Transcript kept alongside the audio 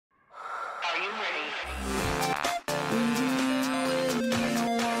am ready.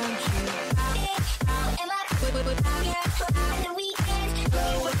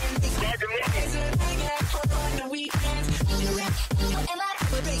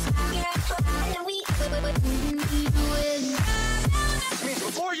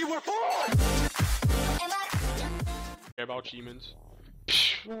 Before you were born! Care about achievements?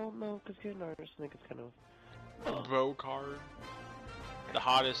 Well, no, because getting an artist, I think it's kind of... Bro card. The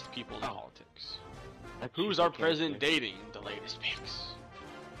hottest people in politics. Who's our president dating? The latest picks.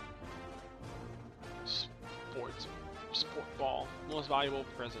 Sport ball. Most valuable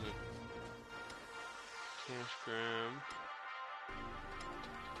president. Cash gram.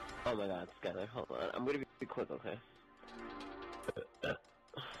 Oh my god, Skyler, hold on. I'm gonna be quick, okay?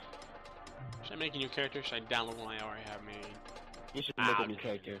 Should I make a new character? Should I download one I already have made? You should make a new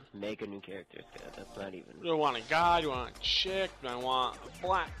character. Make a new character, Skyler. That's not even... Do I want a guy? Do I want a chick? Do I want a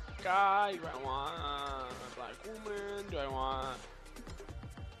black guy? Do I want a black woman? Do I want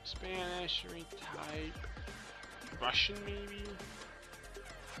Spanish? Type? Russian, maybe?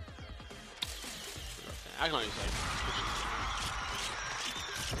 I can only like...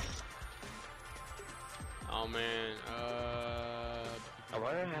 Oh man, I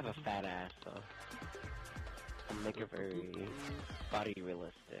want her to have a fat ass, though. And make her very body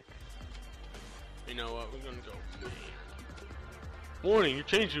realistic. You know what? We're gonna go. Warning! You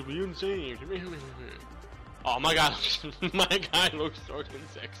changed it, but you didn't say anything. Oh my god! My guy looks so fucking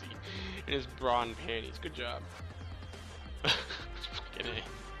sexy in his bra and panties. Good job. Fucking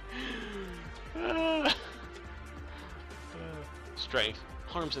A. Strength,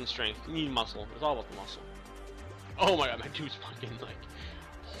 100% strength. You need muscle. It's all about the muscle. Oh my god, my dude's fucking like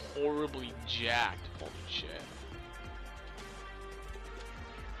horribly jacked. Holy shit.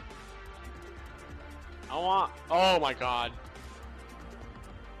 I want. Oh my god.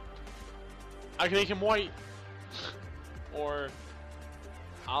 I can make him white. Or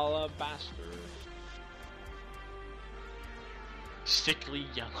alabaster. Sickly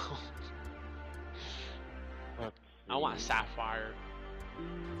yellow. I want sapphire.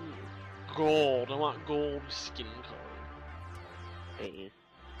 Gold. I want gold skin color. Face.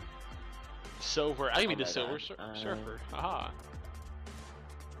 Silver. I can be the silver surfer. Haha.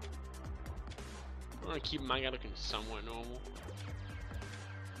 I'm gonna keep my guy looking somewhat normal.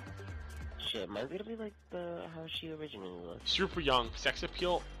 Shit, mine's gonna be like how she originally looked. Super young. Sex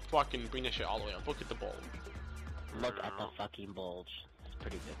appeal. Fucking bring that shit all the way up. Look at the bulge. Look at the fucking bulge. It's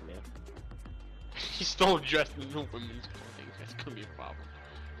pretty big, man. He's still dressed in women's clothing. That's gonna be a problem.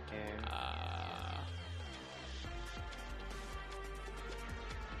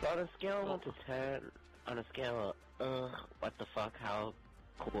 So on a scale of 1 to 10, on a scale of, what the fuck, how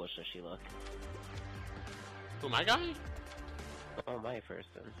cool does she look? Who, my guy? Oh, my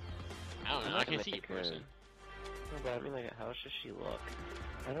person. I don't know, I can't see your person. No, but I mean, like, how should she look?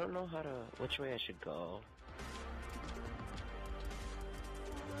 I don't know how to, which way I should go.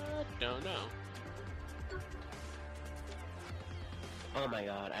 Don't know. Oh my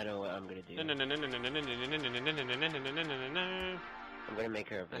god, I know what I'm gonna do. I'm gonna make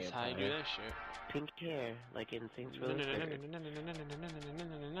her a vampire. That's how you do that shit. Pink hair, like in Saints Row. Red hair.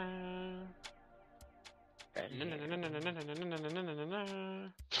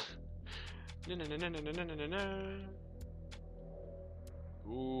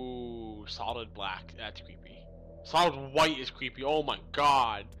 Ooh, solid black. That's creepy. Solid white is creepy. Oh my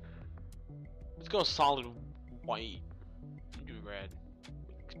god. Let's go solid white. Do red.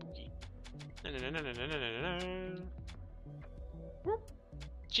 Spooky.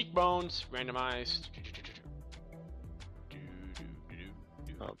 Cheekbones randomized.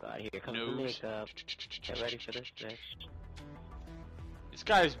 Oh god, here comes Nose. the makeup. Get ready for this bitch. This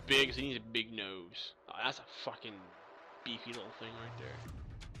guy's big, so he needs a big nose. Oh, that's a fucking beefy little thing right there.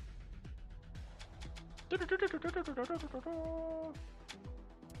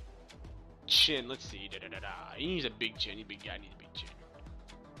 Chin, let's see. He needs a big chin. He's a big guy, needs a big chin.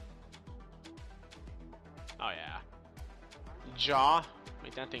 Oh yeah. Jaw.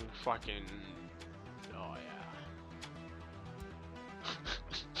 Make that thing fucking. Oh yeah.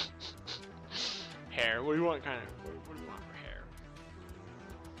 Hair. What do you want? Kind of. What do you want for hair?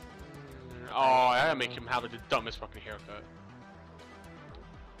 Oh, I gotta make him have like the dumbest fucking haircut.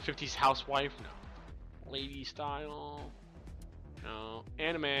 50s housewife? No. Lady style? No.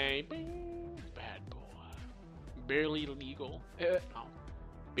 Anime? Bing. Bad boy. Barely legal? No.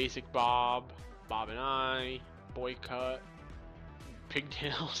 Basic bob. Bob and I. Boy cut.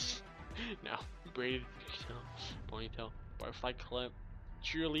 Pigtails? No. Braided ponytail. Butterfly clip.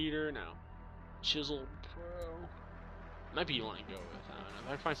 Cheerleader? No. Chiseled pro. Might be one to go with. I don't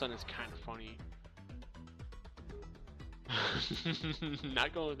know. If I find something that's kind of funny.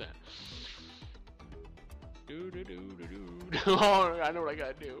 Not going with that. Oh, I know what I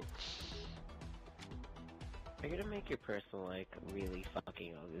gotta do. I'm gonna make your personal like really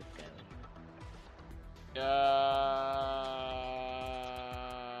fucking ugly, Skyler.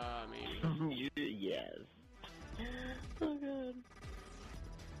 Maybe. Yes. Oh god.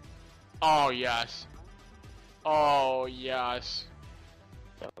 Oh yes. Oh yes.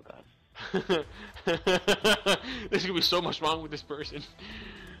 Oh god. There's gonna be so much wrong with this person.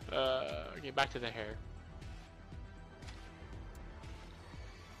 Okay, back to the hair.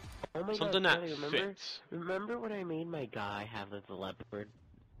 Oh my Something god, that Skyler, fits. remember when I made my guy have the leopard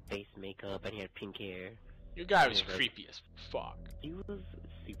face makeup and he had pink hair? Your guy was like, creepy as fuck. he was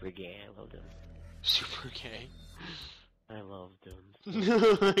super gay, I loved him. Super gay. I loved him.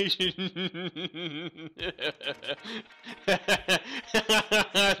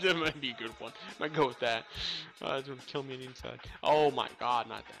 That might be a good one. Might go with that. It's gonna kill me on the inside. Oh my god,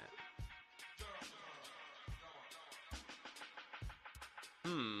 not that.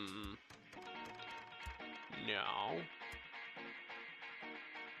 No.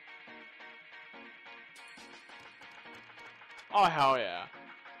 Oh hell yeah.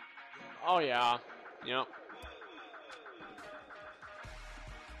 Oh yeah. Yep.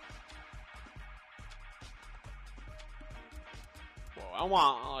 Whoa, I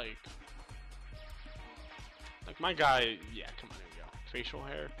want like my guy. Yeah, come on, there you go. Facial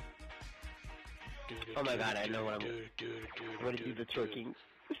hair. Oh my god, I know what I'm gonna do the twerking.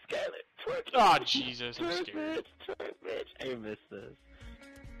 Skyler, twerk. Oh Jesus, I'm twerk, scared. Twerk, bitch. I miss this.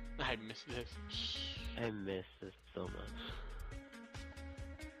 I miss this. I miss this so much.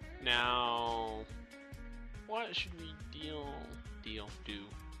 Now, what should we do?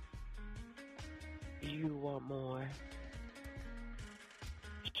 You want more?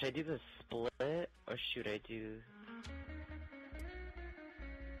 Should I do the split, or should I do...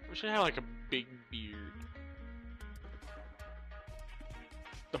 We should have like a big beard.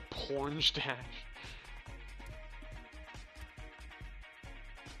 The porn stash.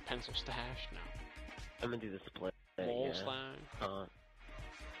 Pencil stash? No. I'm gonna do the split. Mole yeah. slash.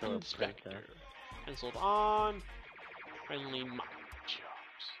 So Inspector. Penciled on. Friendly mock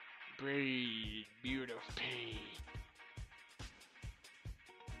jobs. Braid. Beard of pain.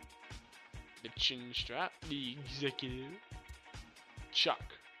 The chin strap. The executive. Chuck.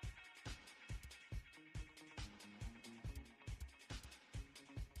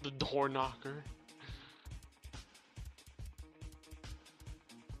 The door knocker.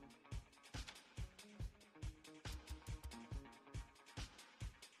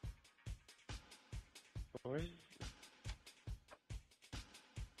 Where's...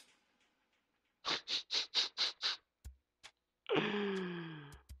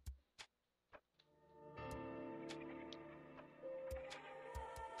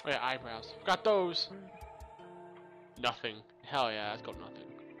 Oh yeah, eyebrows. Got those. Nothing. Hell yeah, let's go nothing.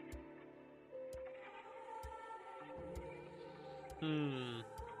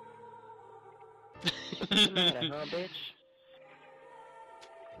 What's the matter, huh, bitch?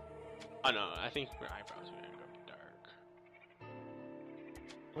 Oh no, I think my eyebrows are gonna go dark.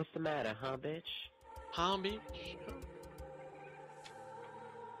 What's the matter, huh, bitch? Huh, bitch?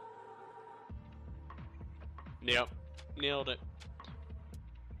 Yep, nailed it.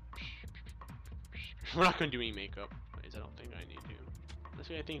 We're not gonna do any makeup, because I don't think I need to. Let's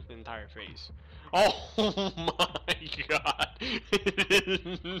see, I think the entire face. Oh my god!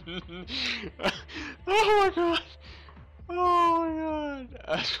 Oh my god! Oh my god!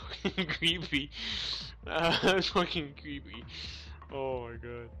 That's fucking creepy. That's fucking creepy. Oh my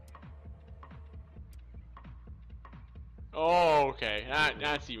god. Oh, okay.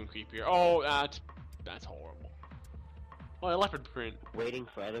 That's even creepier. Oh, that's horrible. Oh, a leopard print. Waiting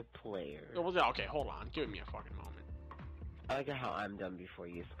for other players. Oh, well, okay, hold on. Give me a fucking moment. I like how I'm done before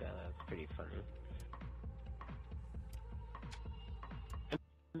you, Skyler. That's pretty funny.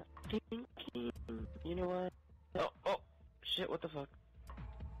 I'm thinking... You know what? Oh, shit, what the fuck?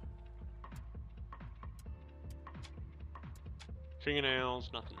 Fingernails,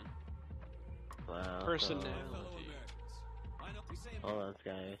 nothing. Wow. Personality. Hold on,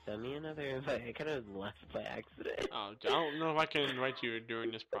 Skyler. Send me another invite. I kind of left by accident. Oh, I don't know if I can invite you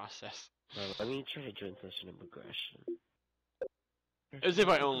during this process. Let me try to join session of aggression. It's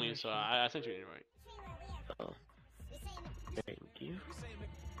invite only, so I sent you an invite. Oh. Thank you.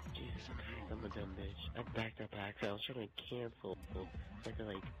 Jesus Christ, I'm a dumb bitch. I backed up by accident. I was trying to cancel. So I could,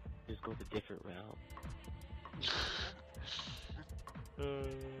 like, just go the different route.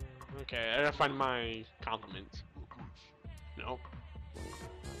 Okay, I gotta find my compliments. Nope.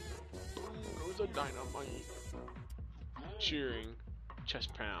 Boom goes the dynamite. Cheering.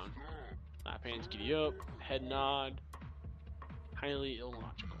 Chest pound. Lap hands giddy up. Head nod. Highly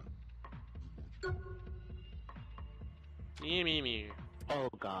illogical. Me. Oh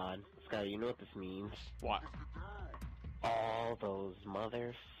god. Skyler, you know what this means? What? All those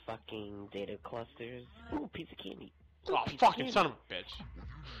motherfucking data clusters. Ooh, piece of candy. Ooh, Oh, piece of fucking candy. son of a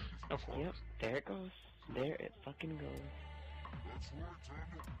bitch. Of course. Yep, there it goes. There it fucking goes.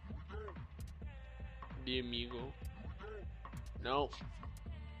 The amigo. Nope.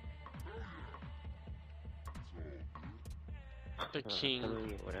 The king.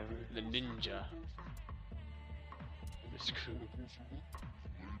 Whatever. The ninja. The screw.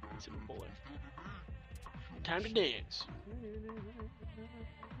 It's a bullet. Time to dance.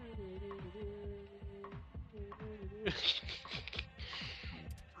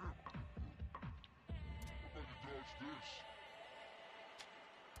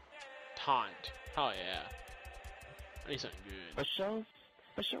 Taunt. Hell yeah. I need something good.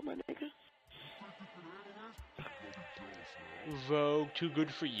 A show, my nigga. Vogue, too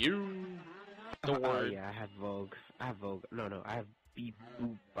good for you. The word. Oh yeah, I have Vogue. No, I have Beep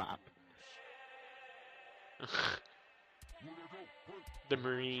Boop Bop. The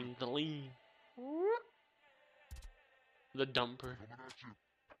Marine, the Lean. The Dumper.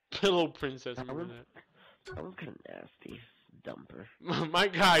 Pillow Princess. Remember that? That was kind of nasty. Dumper. My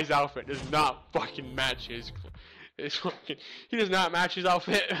guy's outfit does not fucking match his fucking. He does not match his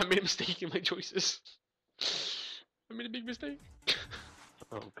outfit. I made a mistake in my choices. I made a big mistake.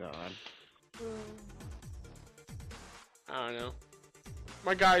 Oh god. I don't know.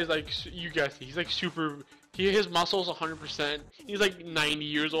 My guy is like, you guessed it, he's like super. His muscles 100%. He's like 90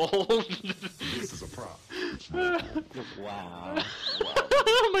 years old. This is a prop. Wow.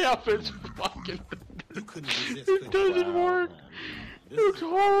 My outfit's fucking. You couldn't resist. It doesn't work. It looks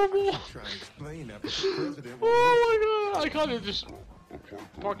horrible. Try to explain that, but the president. Oh my god! I kind of just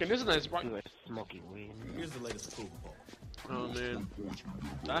fucking. This is nice. You are smoking weed. Here's the latest proof. Oh man,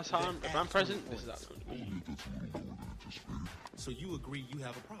 that's how I'm. If I'm president, this is how it's going to be. So you agree you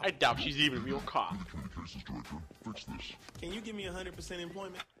have a problem? I doubt she's even a real cop. Can you give me 100%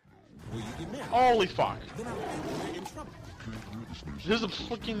 employment? Will you get married? Holy fuck! Then I think we're in trouble. There's a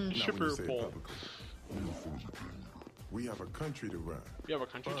fucking stripper pole. We have a country to run. You have a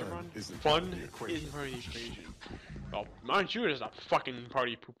country to run? Isn't Fun part of the equation. isn't part of the equation. Well, mind you, it is a fucking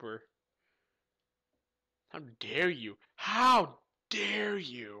party pooper. How dare you? How dare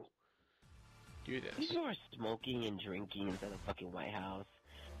you do this? People are smoking and drinking inside the fucking White House.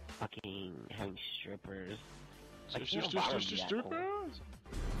 Fucking having strippers. Like, Strippers.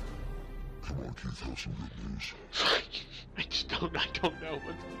 Come on, Keith, have some good news. I don't know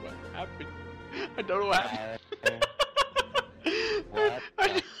what happened. I don't know what happened. What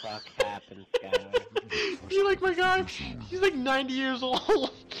the fuck happened, Skyler? You like my guy? He's like 90 years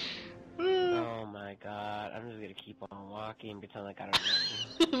old. Oh my god, I'm just gonna keep on walking, pretend like I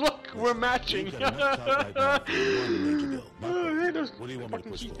don't know. Look, we're matching. We've got enough talk right now for one major bill. Hey, there's What do you want me to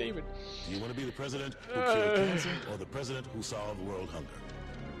fucking push Keith for? David. Do you want to be the president who cured cancer or the president who solved world hunger?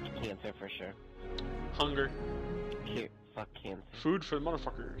 Cancer for sure. Hunger. Fuck cancer. Food for the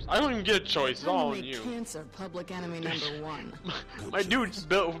motherfuckers. I don't even get a choice. It's all on Make you. cancer public enemy number one. My dude's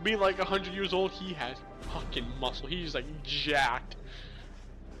built for being like 100 years old. He has fucking muscle. He's like jacked.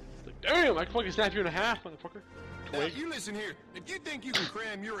 Like, damn, I can fucking snap you in half, motherfucker. Now, Twig. you listen here. If you think you can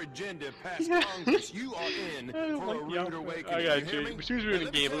cram your agenda past Congress, you are in I don't for a like the rude outfit. awakening. I got you hear you. me? As soon as we're in Now, the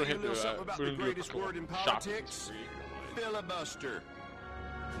let me game, tell we're you gonna a little hit something about the greatest word in politics. Filibuster.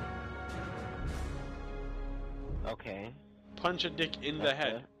 Okay. Punch a dick in the That's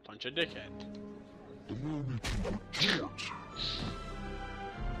head. it. Punch a dickhead.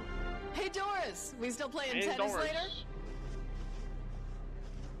 Hey Doris, we still playing Hey, tennis Doris. later?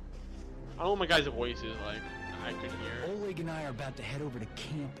 I don't know what my guy's voice is like. I could hear. Oleg and I are about to head over to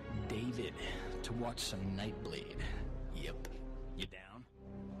Camp David to watch some Nightblade. Yep. You down?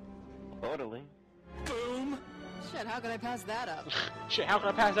 Totally. Boom! Shit, how could I pass that up? Shit, how can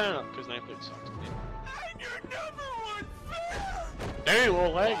I pass that up? Because Nightblade sucks. I'm your number one fan! Damn,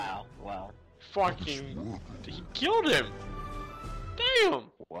 Oleg. Wow. Fucking. He killed him. Damn.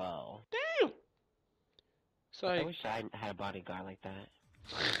 Wow. Damn. It's I like. wish I had a bodyguard like that.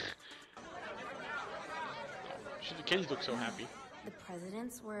 Kids look so happy. The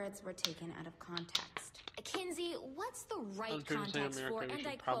president's words were taken out of context. Kinsey, what's the right I'm trying to say context America, for, we and should I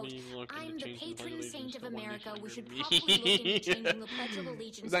quote, probably look I'm into the changing the patron Pledge of saint of Allegiance to America, one we nation should under probably me." look into changing the Pledge of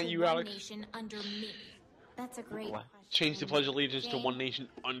Allegiance Is that to you, one Alex? nation under me. That's a great What? question. Change the Pledge of Allegiance to Jane, one nation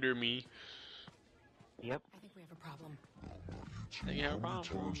under me. Yep. I think we have a problem. Then you have a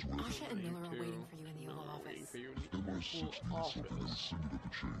problem. Asha and Miller are waiting for you in the Oval Office.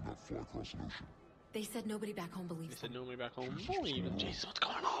 They said nobody back home believes They said them. nobody back home believe in Jesus. What's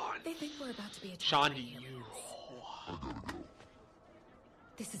going on? They think we're about to be attacked. Sean, by you. aliens.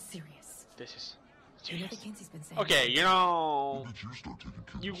 This is serious. This is You know serious. that Kinsey's been saying. Okay, you know,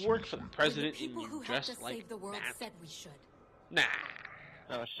 you work for the And the president and people who you helped dress us like save the world that. said we should. Nah.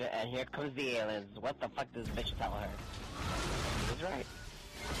 Oh shit, and here comes the aliens. What the fuck does bitch tell her? He's right.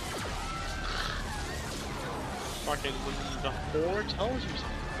 Fucking when the whore tells you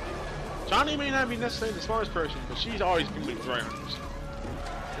something. Johnny may not be necessarily the smartest person, but she's always been with right arms.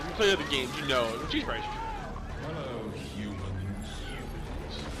 If you play other games, you know it. She's right. Hello, humans.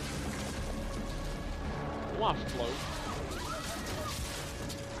 I want to float.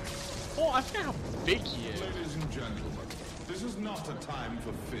 Oh, I forgot how big he is. Ladies and gentlemen, this is not a time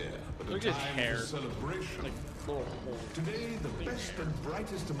for fear, but a Look at his time hair. for celebration. Like little hole. Today, the best and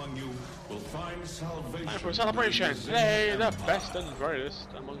brightest among you will find salvation. Time for celebration. Today, the best and brightest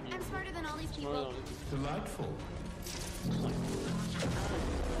among you. I'm smarter than all these people. Delightful.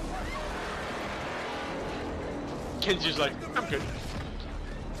 Kenzie's like, I'm good.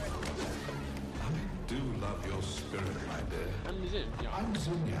 I do love your spirit, my dear. I'm Zin. Yeah. I'm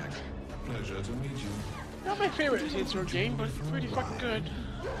Zodiac. Pleasure to meet you. Not my favorite Saints Row game, but pretty fucking good.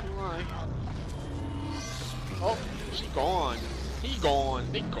 Can't lie. Oh, she gone. He gone.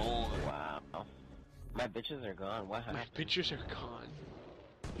 They gone. Wow. My bitches are gone. What My happened? bitches are gone.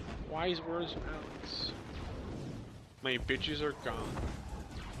 Wise words from Alex. My bitches are gone.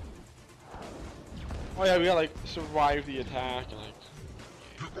 Oh yeah, we gotta like survive the attack and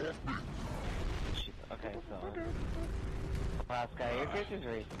like. Okay, so. Wow, Sky, your character's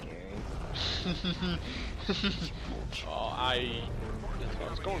very scary. Oh, that's what I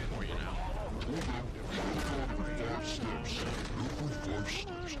was going for, you know.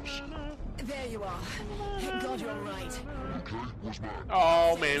 There you are. Thank God you're right.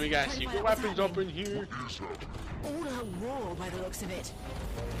 Oh man, we got secret weapons up in here. All out war by the looks of it.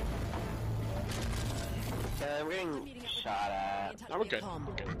 I'm getting shot at. No, we're good.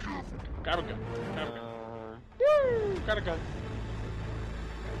 We're good. Got a gun. Got a gun. Woo! Got a gun.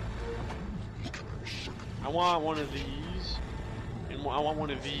 I want one of these. And I want one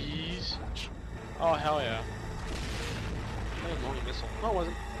of these. Oh, hell yeah. That was only a missile. No, it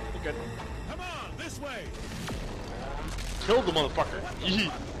wasn't. We're good. Come on, this way. Killed the motherfucker.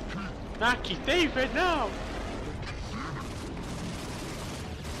 Yee. Naki David, no!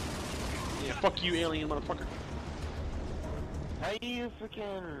 Yeah, fuck you, alien motherfucker. How do you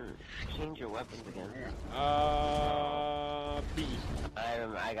freaking change your weapons again? B.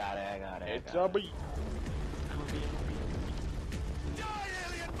 I got it. It's a B.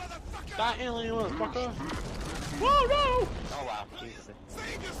 Die, alien motherfucker! Whoa, no! Oh wow, Jesus.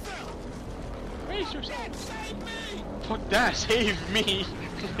 Save yourself. Raise yourself! Save me. Fuck that, save me!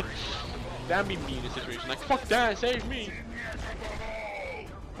 That'd be me in a situation like, fuck that, save me!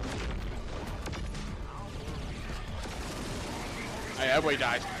 Hey, everybody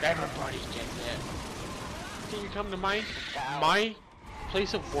dies. Everybody's getting it. Can you come to my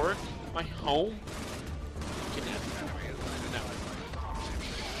place of work? My home? Get out. No.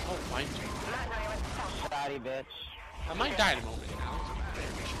 Oh, find you. Shoddy bitch. I might die in a moment, Alex.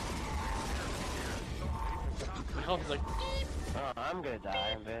 My health is like, Oh, I'm gonna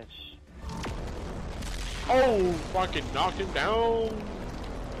die, bitch. oh, fucking knocked him down.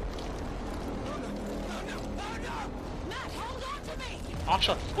 Matt, hold on to me!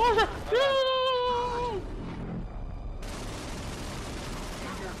 Asha, Asha, no!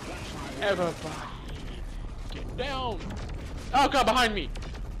 Everybody, get down. Oh god, behind me.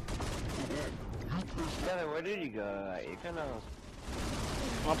 Brother, where did you go? You kind of.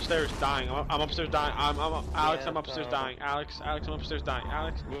 I'm upstairs dying. I'm upstairs dying. Alex, Yeah, I'm upstairs dying. Alex, I'm upstairs dying.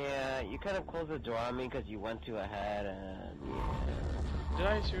 Alex, Yeah, you kind of closed the door on me because you went too ahead and yeah. did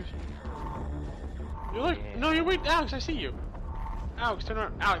I seriously? You're like, Yeah. no, you're wait, Alex, I see you. Alex, turn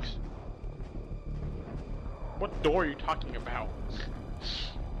around. Alex. What door are you talking about?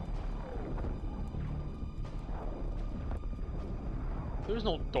 There's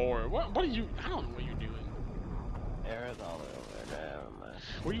no door. What are you? I don't know what you're doing. Arrows all over there. Never mind.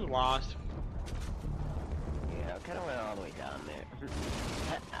 Were you lost? Yeah, I kind of went all the way down there.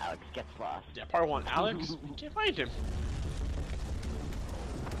 Alex gets lost. Yeah, part one. Alex, can't find him.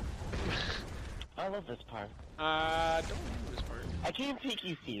 I love this part. Don't remember this part. I can't take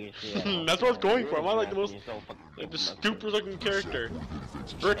you seriously. That's what I was going for. I'm not like the most, You're so fucking like the dumb. stupid looking character.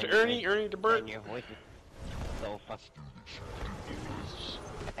 Bert to Ernie, Ernie to Bert. And your voice is so fucking.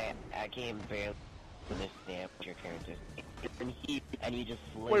 I can't barely understand what your character is. and he just.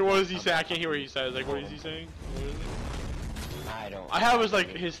 Wait, what does he say? I can't hear what he says. Like, what is he saying? What is it? I don't. I have his like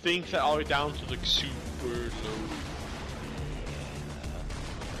his thing set all the way down to like super low.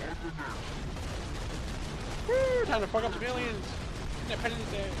 Woo! Time to fuck up some aliens.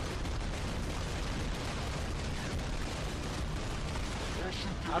 Independence Day.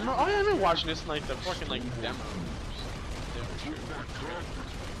 I've been watching this in like the fucking like demos.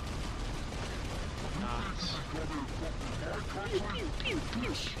 Nice. Pew, pew, pew,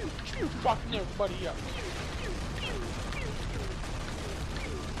 pew, pew, pew, fucking everybody up. Pew, pew, pew, pew, pew.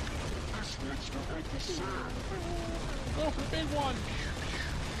 Go for the big one.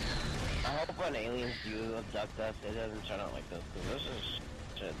 I hope when aliens do abduct us, it doesn't turn out like this, because this is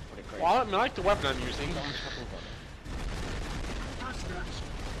shit pretty crazy. Well, I mean, I like the weapon I'm using.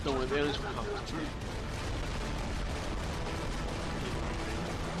 Don't worry, the aliens will come.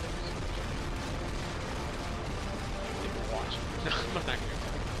 Watch. No, I'm not that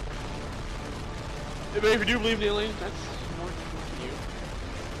good. But if you do believe in aliens, that's more than you.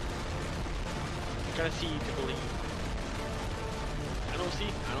 You gotta see to believe. I don't see,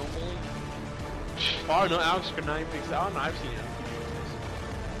 I don't believe. Oh no, Alex could not even fix that. Oh no, I've seen it.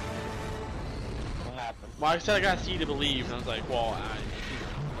 What happened? Well, I said I gotta see to believe, and I was like, well,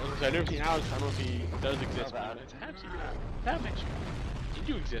 I've never seen Alex. I don't know if he does exist, but I have seen that. That makes you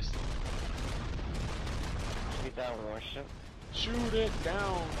do exist. Shoot that warship? Shoot it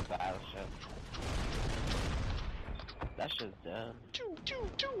down. Battleship. That shit's dead.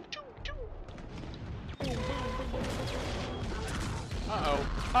 Uh-oh.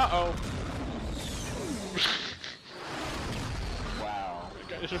 Uh-oh. Wow. You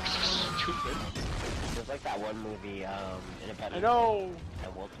guys are so stupid. It's like that one movie, Independence. I know.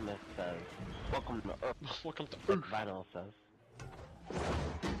 And Will Smith says, "Welcome to Earth." Welcome to Like Earth. Vinyl says.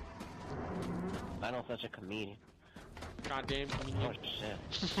 Vinyl's such a comedian. Goddamn Oh comedian. shit.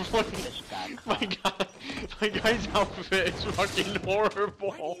 This guy My god. My guy's outfit is fucking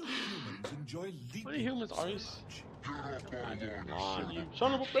horrible. What do humans are? You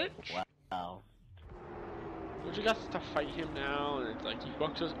son of a bitch. Wow. But you got to fight him now, and it's like he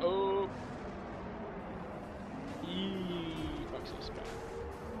fucks us up. He fucks us back.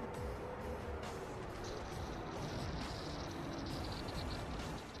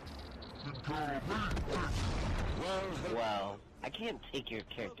 Well, I can't take your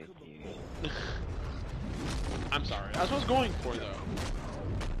character serious. I'm sorry. That's what I was going for, though.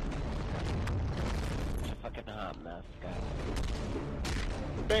 It's a fucking hot mess, guys.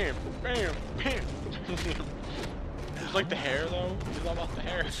 Bam, bam, bam. Just like the hair, though. It's all about the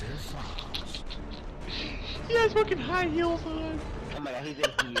hair. He has fucking high heels on. Oh my god, he's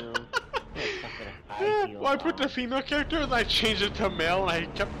in heels. He has fucking high heels Well, I put on. the female character and I changed it to male, and I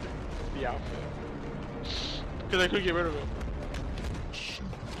kept the outfit. Because I couldn't get rid of it.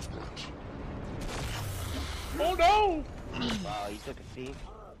 Oh no! Wow, you took a seat?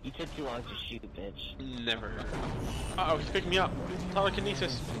 You took too long to shoot, bitch. Never. Uh-oh, he's picking me up.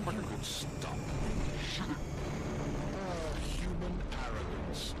 Telekinesis. Stop. Human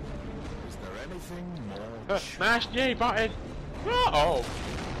arrogance. Is there anything more? Smash the button! Oh!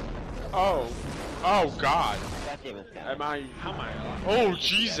 Oh. Oh god. God damn it, Skyler. Am I... How am I alive? Oh,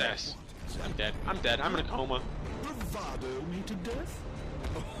 Jesus! I'm dead. I'm dead. I'm in a coma. Bravado me to death?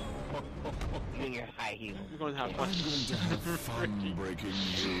 You and your high heels. I'm going to have I'm fun. going to have fun breaking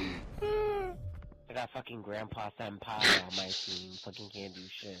you. I got fucking Grandpa Senpai on my team. Fucking can't do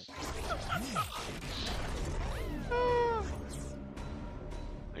shit.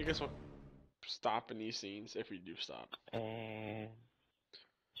 I guess we'll stop in these scenes if we do stop. And...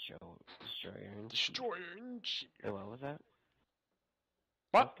 Destroyer and... Destroyer and Chief. Wait, what was that?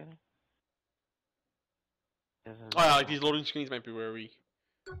 What? Doesn't... Oh yeah, like these loading screens might be where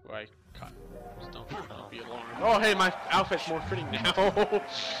I cut. Just don't be alarmed. Oh hey, my outfit's more fitting now. Oh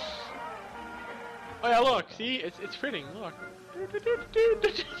yeah, look, see, it's fitting. Look.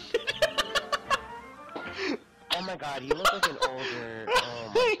 Oh my god, you look like an older...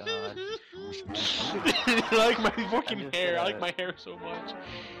 Oh my god. I like my fucking hair. I like my hair so much.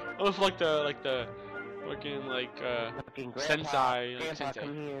 I look like the fucking like Fucking sensei. Grandpa,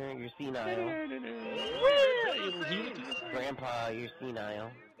 come here, you're senile. Grandpa, you're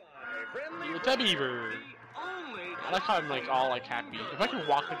senile. You're a beaver. I like how I'm like all like happy. If I could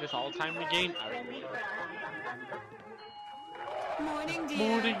walk like this all the time in the game, I would be. Morning, dear.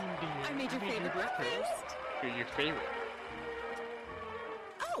 Morning, dear. I made your favorite breakfast. You're your favorite.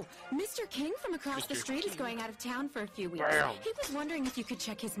 Oh, Mr. King from across the Mr. street is King. going out of town for a few weeks. Bam. He was wondering if you could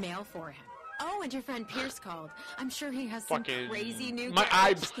check his mail for him. Oh, and your friend Pierce called. I'm sure he has some Fucking crazy new my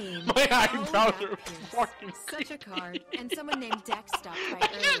gadget scheme. my eyebrows yeah, are Pierce. fucking Such a card. And someone named Dex stopped by I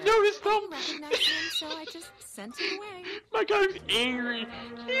just earlier. noticed I them. didn't recognize him, so I just sent him away. My God, he's angry.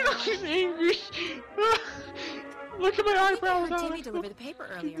 He looks angry. Look at my I think I eyebrows. heard Timmy deliver the paper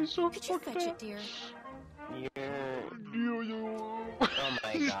earlier. He's so Could you fucked fetch up. it, dear? Oh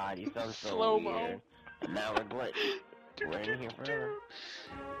my God, you sound so Slow-mo. weird. And now we're in here forever.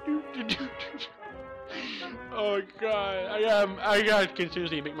 Oh God, I gotta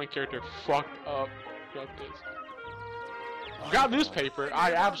continuously make my character fucked up like this. Got newspaper?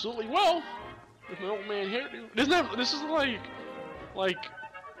 I absolutely will. With my old man hairdo. This is like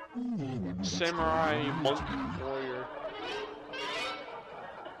samurai monk warrior.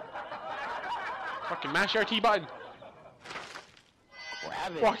 Fucking mash your RT button.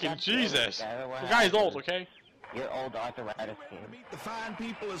 Fucking Jesus. The guy's old, okay? You're old arthritis kid. The fine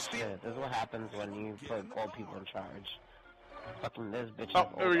people are still. Shit, this is what happens when you put old people in charge. Fucking this bitch is Oh,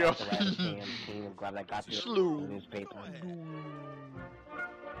 there we go. arthritis kid. I'm glad I got this Slew. newspaper.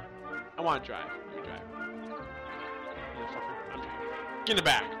 I wanna drive. Let me drive. Motherfucker, I'm driving. Get in the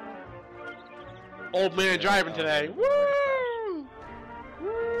back. Old man driving today. Woo!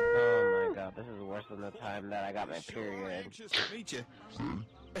 Oh my God, this is worse than the time that I got my period. Anxious to meet you.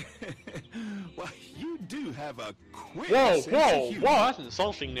 Well, you do have a quick Whoa, sense of whoa, humor. whoa, that's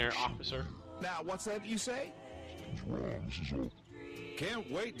insulting there, officer. Now, what's that you say? Can't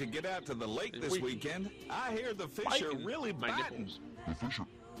wait to get out to the lake this weekend. I hear the fish are really my biting. nipples.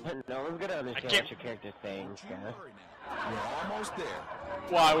 No one's gonna understand can't- what your character's saying, Skyler. We're almost there.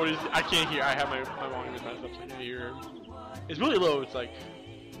 Why, what is I can't hear, I have my volume is messed up, so I can't hear him. It's really low, it's like,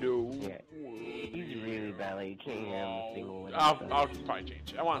 no. Yeah. He's really bad, like, you can't hear him a single word. I'll probably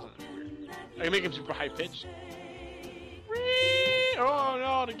change it. I want something weird. I can make him super high pitched. Oh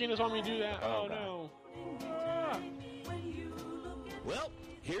no, the game doesn't want me to do that. Oh no. Ah. Well,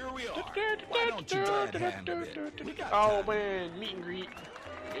 here we are. Why don't you try to handle it? We got Oh time. man, meet and greet.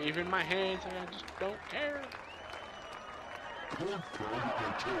 Waving my hands, I just don't care.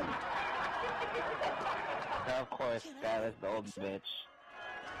 Of course, Skyler's the old bitch.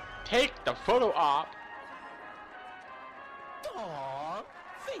 Take the photo op. Aw,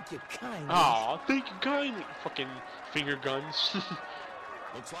 thank you kindly. Aw, thank you kindly. Fucking finger guns.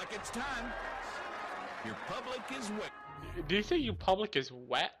 Looks like it's time. Your public is wet. Did he say your public is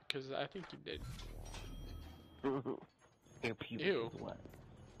wet? Because I think he did. Your pubic Ew. is wet.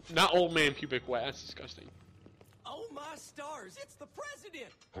 Not old man pubic wet, that's disgusting. Oh my stars, it's the president!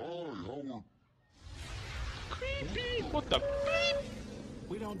 Creepy! What the beep?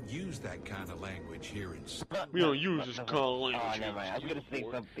 We don't use that kind of language here in. We don't use this kind of Oh, language. never mind. I was gonna say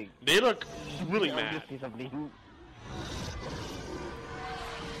something. They look really I was mad. gonna say something.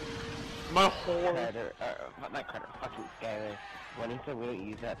 My whole... Carter, not Carter, fucking Skyler. When he said we don't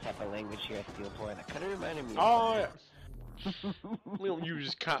use that type of language here at Steelport, that kind of reminded me. Oh, yeah. We don't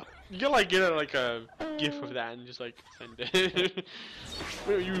use kind. You gotta like get like a gif of that and just like send it.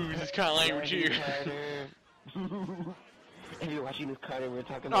 We don't use this kind of language here. If you're watching this, Carter, we're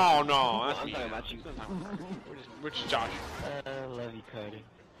talking Oh about. no, that's I'm me. talking about you. Which is Josh? I love you, Carter.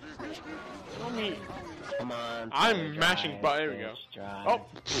 Tell me. Come on. I'm Carter, mashing drive, button. There we go. bitch, drive. Oh.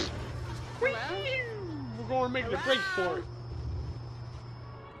 We're going to make the break for it.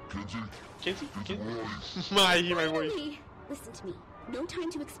 Kinsey? My voice. Hey, listen to me. No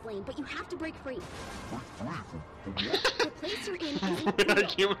time to explain, but you have to break free. The place you're in isn't I real.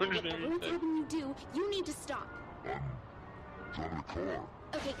 can't understand Whatever's what you having you do, you need to stop.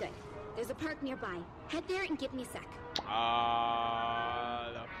 Okay, good. There's a park nearby. Head there and give me a sec. the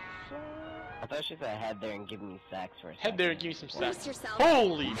I thought she said head there and give me sex for a second. Head there and give me some Brace sex. yourself.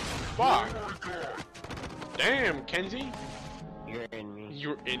 Holy fuck. Damn, Kenzie. You're in me.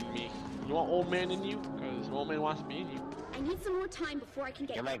 You're in me. You want old man in you? Because old man wants to be in you. I need some more time before I can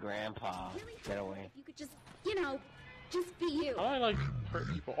get You're my grandpa. Really? Get away. You could just, just be you. I like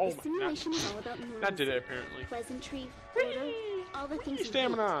hurt people. Oh The my simulation is all about nuance, that did it apparently. pleasantly, order, all the things you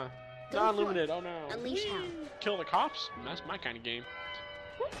Stamina. Go Non-limited. for Oh it. no. Unleash hell. Kill the cops? That's my kind of game.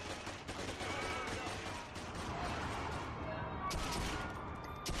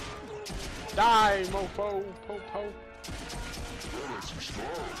 Die, mofo, po.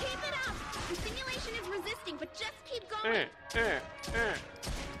 Keep it up! The simulation is resisting, but just keep going.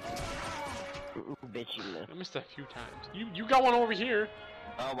 Bitch, you miss. I missed that a few times. You got one over here.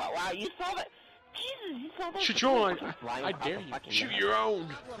 Oh, wow, you saw that? Jesus, you saw that? Shoot your own. Flying I across dare the you. fucking Shoot map. your own.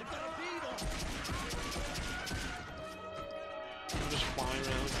 I'm just flying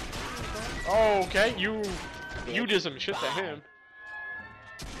around. Oh, okay. You did some shit to him.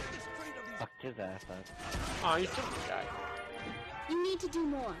 Fuck his ass up. Oh, you killed the guy. You need to do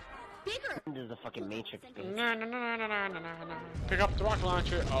more. Bigger. This is a fucking Matrix thing. No. Pick up the rocket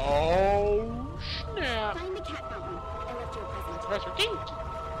launcher. Oh, snap. Find the cat fountain. I left you a present. Professor King.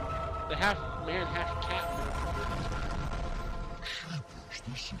 The half man, half cat.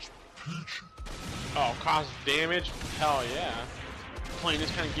 This is peachy. Oh, cause damage? Hell yeah. Playing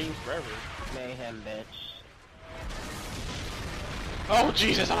this kind of game forever. Mayhem, bitch. Oh,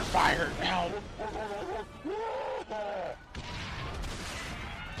 Jesus, on fire. Help.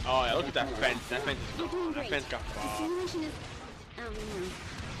 Oh, yeah, look at that fence. That fence is gone. That fence got The fogged. simulation is...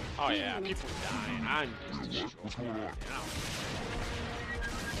 Oh, yeah, people dying. I'm just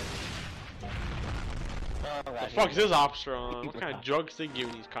the fuck is this officer on? What kind of drugs they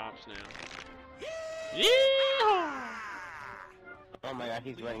giving these cops now? Yeah! Oh my god,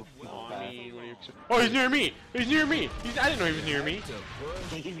 he's running super fast. Oh, he's near me! He's near me! I didn't know he was near me.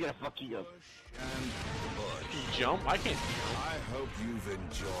 He's gonna fuck you up. He jump? I can't jump. I hope you've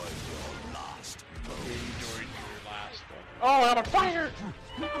enjoyed your last Oh, I'm on fire!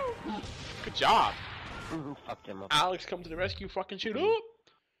 Good job. Fucked him up. Alex, come to the rescue, fucking shoot up!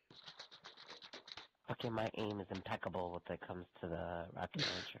 Okay, my aim is impeccable when it comes to the rocket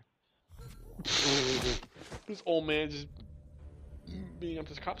launcher. This old man just being up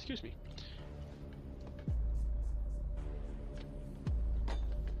to the cop. Excuse me.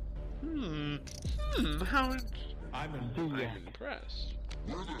 How? I'm impressed.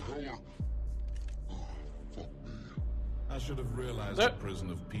 Where the hell are... Oh, fuck me. I should have realized That- a prison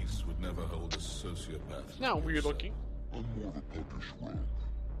of peace would never hold a sociopath. It's not weird looking. I'm more of a puppish rogue.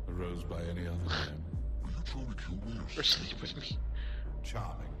 Arose by any other name. Are you trying to kill me Or sleep with me.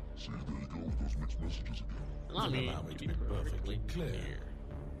 Charming. See, there you go with those mixed messages again. Allow me Allow me to to be be perfectly clear.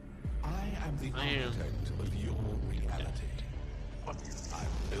 I am the I am. architect of your reality. I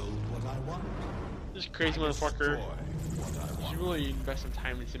build what I want. This crazy motherfucker. Destroy what I You want. really invest some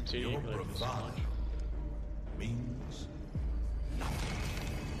time in SimCity. Your You really do so bravado much. means nothing.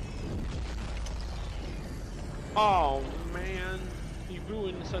 Oh man, he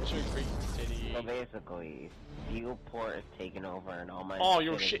ruined such a great city. So basically, Viewport is taken over and all my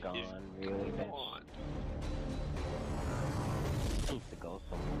Your shit shit is gone. is Really, bitch? gone. Needs to go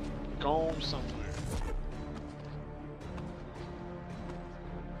somewhere. Go somewhere.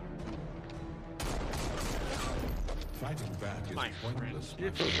 Fighting back is My pointless.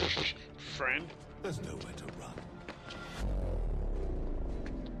 friend. Friend, There's nowhere to run.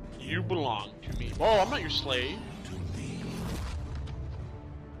 you belong to me. Oh, I'm not your slave. To me.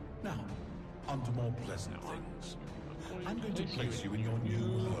 Now, on to more pleasant things. I'm going to place you in your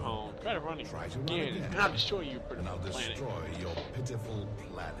new home. Oh, try to run it Try to run again, again. and I'll destroy you, And I'll planet. destroy your pitiful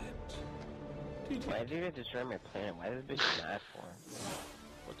planet. Why did you destroy my planet? Why did this bitch mad for?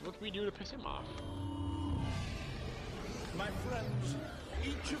 What can we do to piss him off? My friends,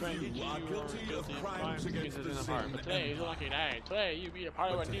 each of you are guilty of crimes against the same But today is a lucky day. Today you be a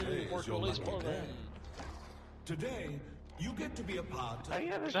part of a new today is work your release lucky program. day. Today, you get to be a part How do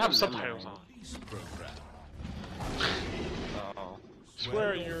you of have So have subtitles on. this program. Oh.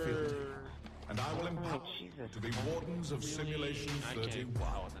 Swear your you're. fealty, and I will empower you Jesus. to be wardens of Simulation I can't 31.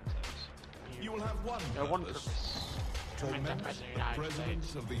 follow what that says. You will have one Yeah, one purpose. purpose. Torment Torment the the United President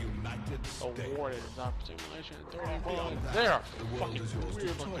States. of the United States. Awarded is up simulation 31. Beyond that, They are the world fucking is yours to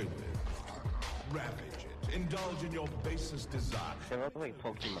weird toy looking. with. Ravage it. Indulge in your basest desire. They look like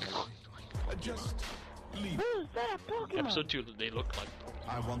Pokemon. Just leave. Who's that Pokemon? Episode 2, they look like Pokemon.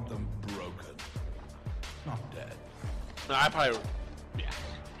 I want them broken, not dead. No, I probably. Yeah.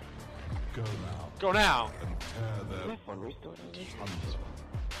 Go now Go now. and tear their My phone restored. under.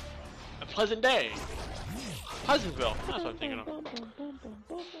 A pleasant day. Pleasantville. That's what I'm thinking of.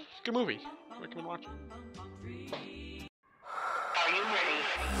 Good movie. Recommend watching. Are you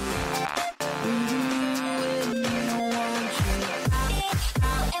ready?